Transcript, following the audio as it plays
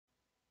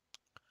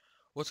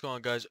What's going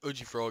on, guys? OG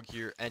Frog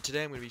here, and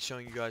today I'm going to be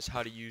showing you guys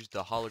how to use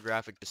the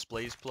holographic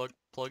displays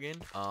plugin.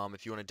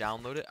 If you want to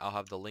download it, I'll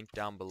have the link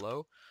down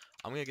below.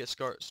 I'm going to get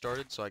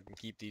started so I can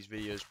keep these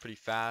videos pretty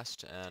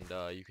fast and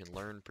you can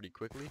learn pretty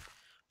quickly.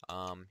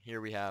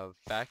 Here we have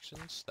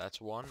factions,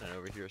 that's one, and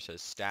over here it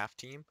says staff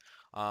team.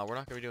 We're not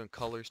going to be doing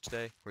colors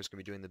today, we're just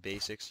going to be doing the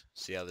basics.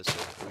 See how this is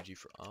OG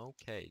Frog.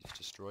 Okay, just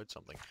destroyed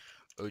something.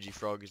 OG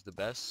Frog is the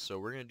best, so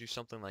we're going to do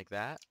something like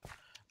that.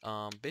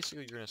 Basically,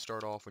 you're going to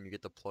start off when you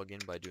get the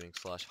plugin by doing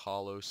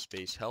 /hollow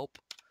space help,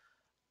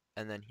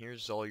 and then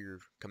here's all your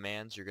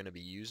commands you're going to be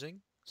using.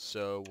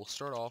 So we'll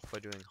start off by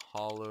doing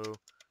hollow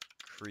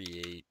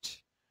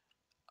create.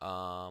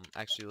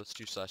 Actually, let's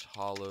do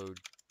 /hollow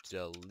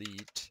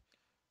delete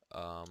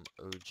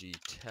OG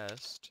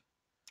test.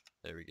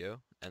 There we go.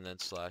 And then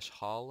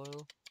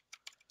 /hollow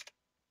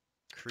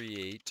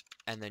create,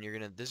 and then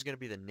this is gonna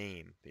be the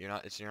name. You're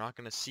not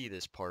gonna see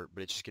this part,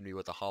 but it's just gonna be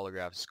what the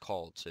holograph is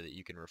called so that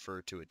you can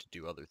refer to it to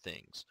do other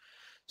things.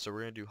 So we're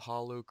gonna do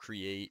hollow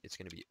create, it's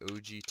gonna be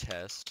OG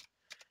test,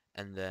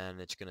 and then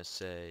it's gonna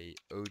say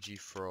OG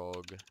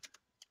frog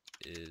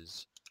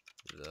is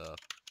the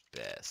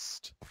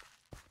best.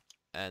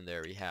 And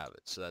there we have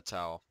it. So that's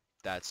how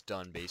that's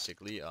done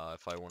basically.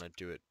 If I want to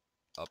do it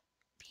up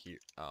here,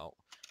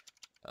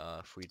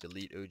 if we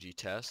delete OG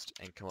test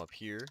and come up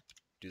here,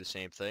 do the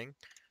same thing.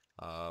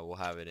 We'll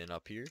have it in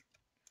up here.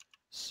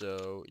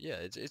 So yeah,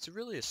 it's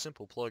really a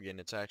simple plugin.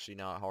 It's actually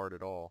not hard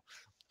at all.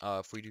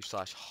 If we do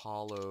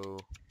 /hollow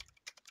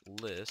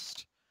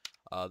list,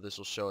 this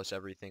will show us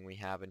everything we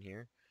have in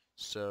here.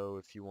 So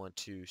if you want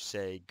to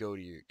say go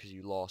to your, because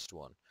you lost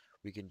one,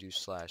 we can do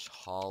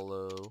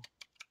 /hollow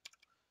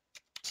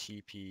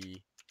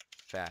TP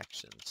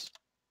factions,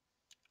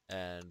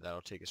 and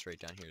that'll take us right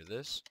down here to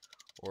this.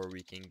 Or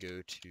we can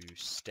go to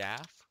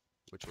staff,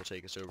 which will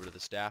take us over to the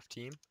staff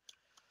team.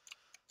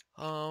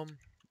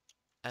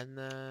 And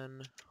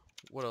then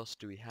what else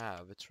do we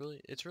have?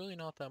 It's really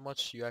not that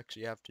much you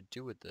actually have to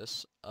do with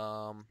this.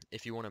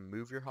 If you want to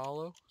move your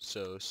hollow,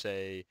 so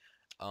say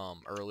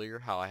earlier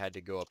how I had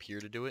to go up here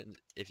to do it, and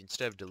if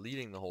instead of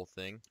deleting the whole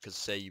thing, because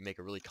say you make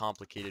a really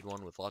complicated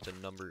one with lots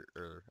of number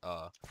or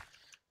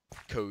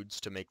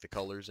codes to make the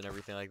colors and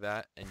everything like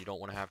that, and you don't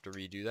want to have to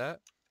redo that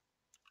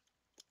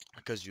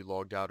because you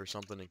logged out or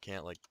something and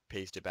can't like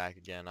paste it back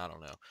again, I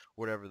don't know,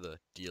 whatever the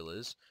deal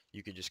is,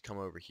 you could just come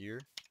over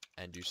here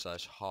and do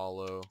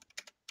 /hollow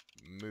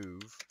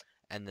move,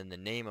 and then the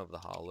name of the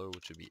hollow,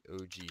 which would be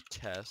OG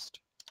test,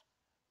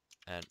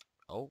 and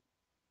oh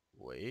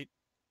wait,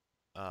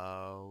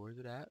 where's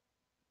it at?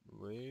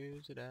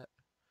 Where's it at?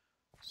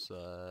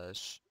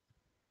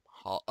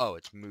 Oh,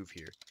 it's move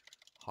here.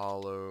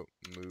 Hollow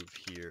move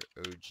here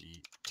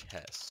OG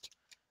test,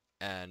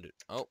 and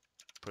oh,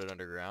 put it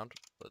underground.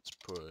 Let's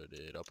put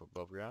it up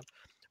above ground.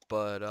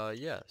 But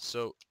yeah,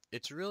 so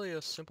it's really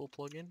a simple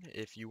plugin.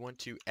 If you want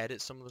to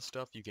edit some of the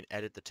stuff, you can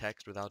edit the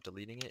text without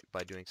deleting it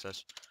by doing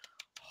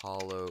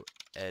 /hollow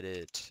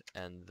edit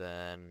and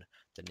then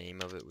the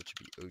name of it, which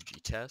would be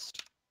OG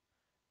test.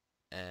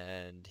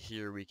 And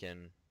here we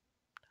can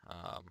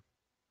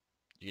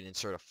you can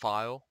insert a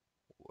file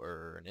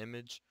or an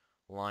image,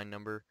 line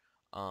number.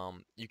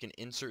 You can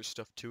insert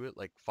stuff to it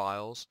like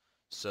files.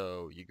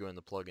 So you go in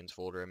the plugins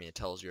folder. I mean, it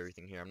tells you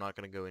everything here. I'm not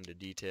going to go into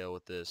detail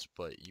with this,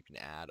 but you can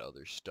add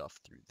other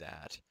stuff through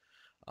that.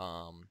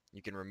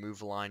 You can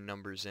remove line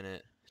numbers in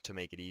it to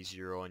make it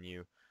easier on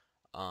you.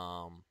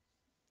 Hollow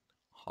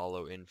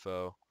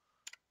info.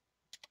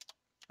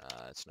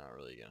 It's not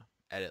really gonna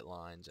edit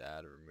lines,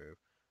 add or remove.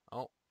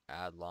 Oh,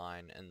 add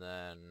line, and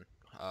then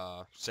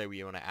say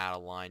we want to add a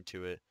line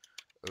to it.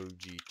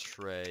 OG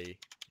tray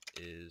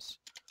is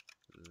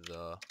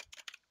the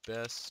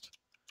best,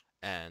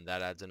 and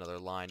that adds another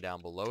line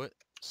down below it,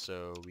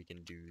 so we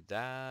can do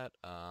that.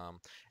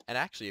 And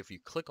actually, if you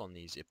click on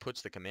these, it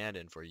puts the command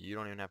in for you. You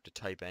don't even have to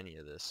type any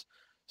of this.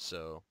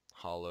 So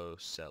hollow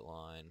set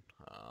line,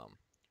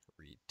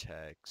 read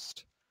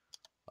text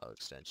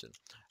extension,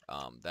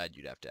 that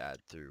you'd have to add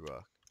through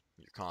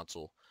your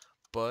console.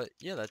 But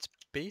yeah, that's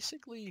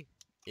basically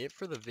it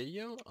for the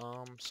video.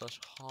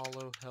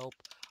 /hollow help.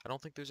 I don't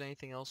think there's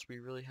anything else we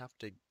really have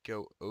to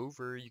go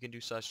over. You can do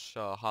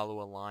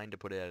 /hollow align to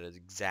put it at an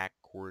exact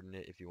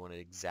coordinate if you want it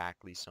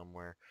exactly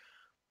somewhere.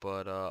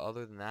 But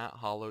other than that,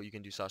 hollow, you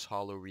can do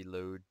 /hollow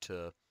reload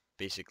to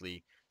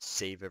basically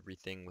save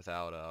everything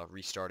without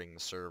restarting the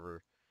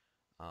server.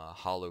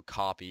 Hollow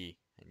copy,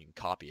 and you can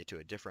copy it to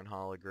a different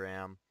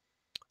hologram.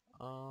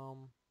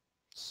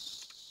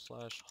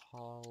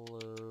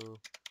 /hollow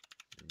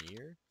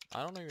near.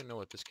 I don't even know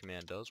what this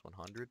command does.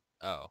 100.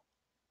 Oh,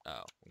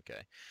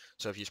 okay.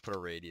 So if you just put a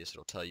radius,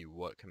 it'll tell you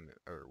what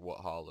what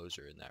hollows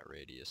are in that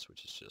radius,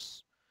 which is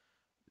just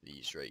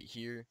these right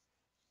here.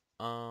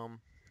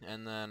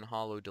 And then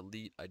hollow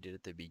delete, I did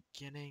at the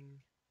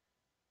beginning.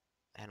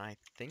 And I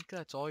think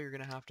that's all you're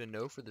gonna have to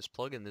know for this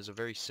plugin. There's a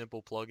very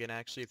simple plugin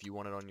actually if you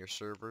want it on your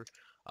server.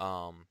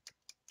 Yeah,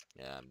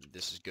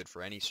 this is good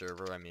for any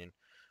server. I mean,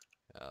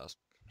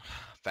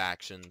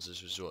 factions,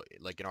 this is what,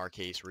 like in our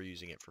case, we're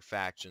using it for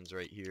factions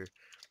right here.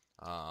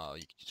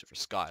 You can use it for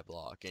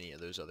Skyblock, any of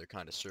those other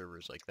kind of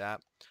servers like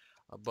that.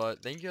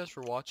 But thank you guys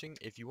for watching.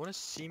 If you want to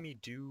see me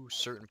do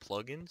certain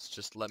plugins,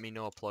 just let me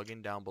know a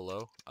plugin down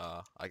below.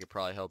 I could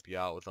probably help you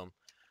out with them.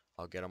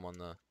 I'll get them on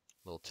the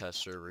little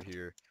test server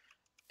here,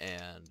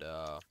 and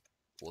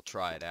we'll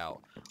try it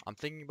out. I'm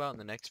thinking about in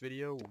the next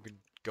video, we'll be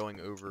going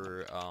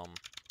over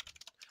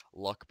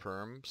luck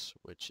perms,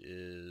 which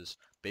is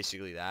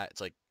basically that.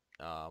 It's like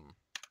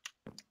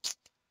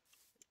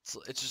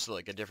it's just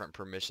like a different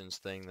permissions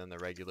thing than the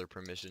regular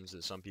permissions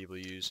that some people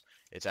use.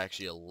 It's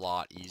actually a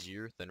lot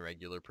easier than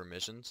regular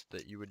permissions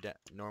that you would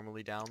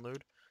normally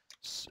download,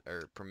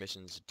 or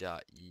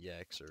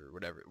permissions.ex or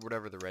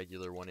whatever the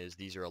regular one is.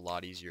 These are a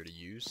lot easier to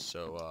use,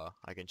 so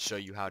I can show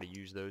you how to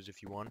use those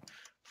if you want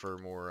for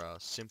more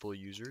simple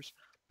users.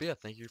 But yeah,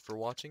 thank you for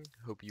watching.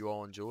 Hope you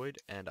all enjoyed,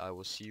 and I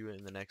will see you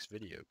in the next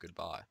video.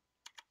 Goodbye.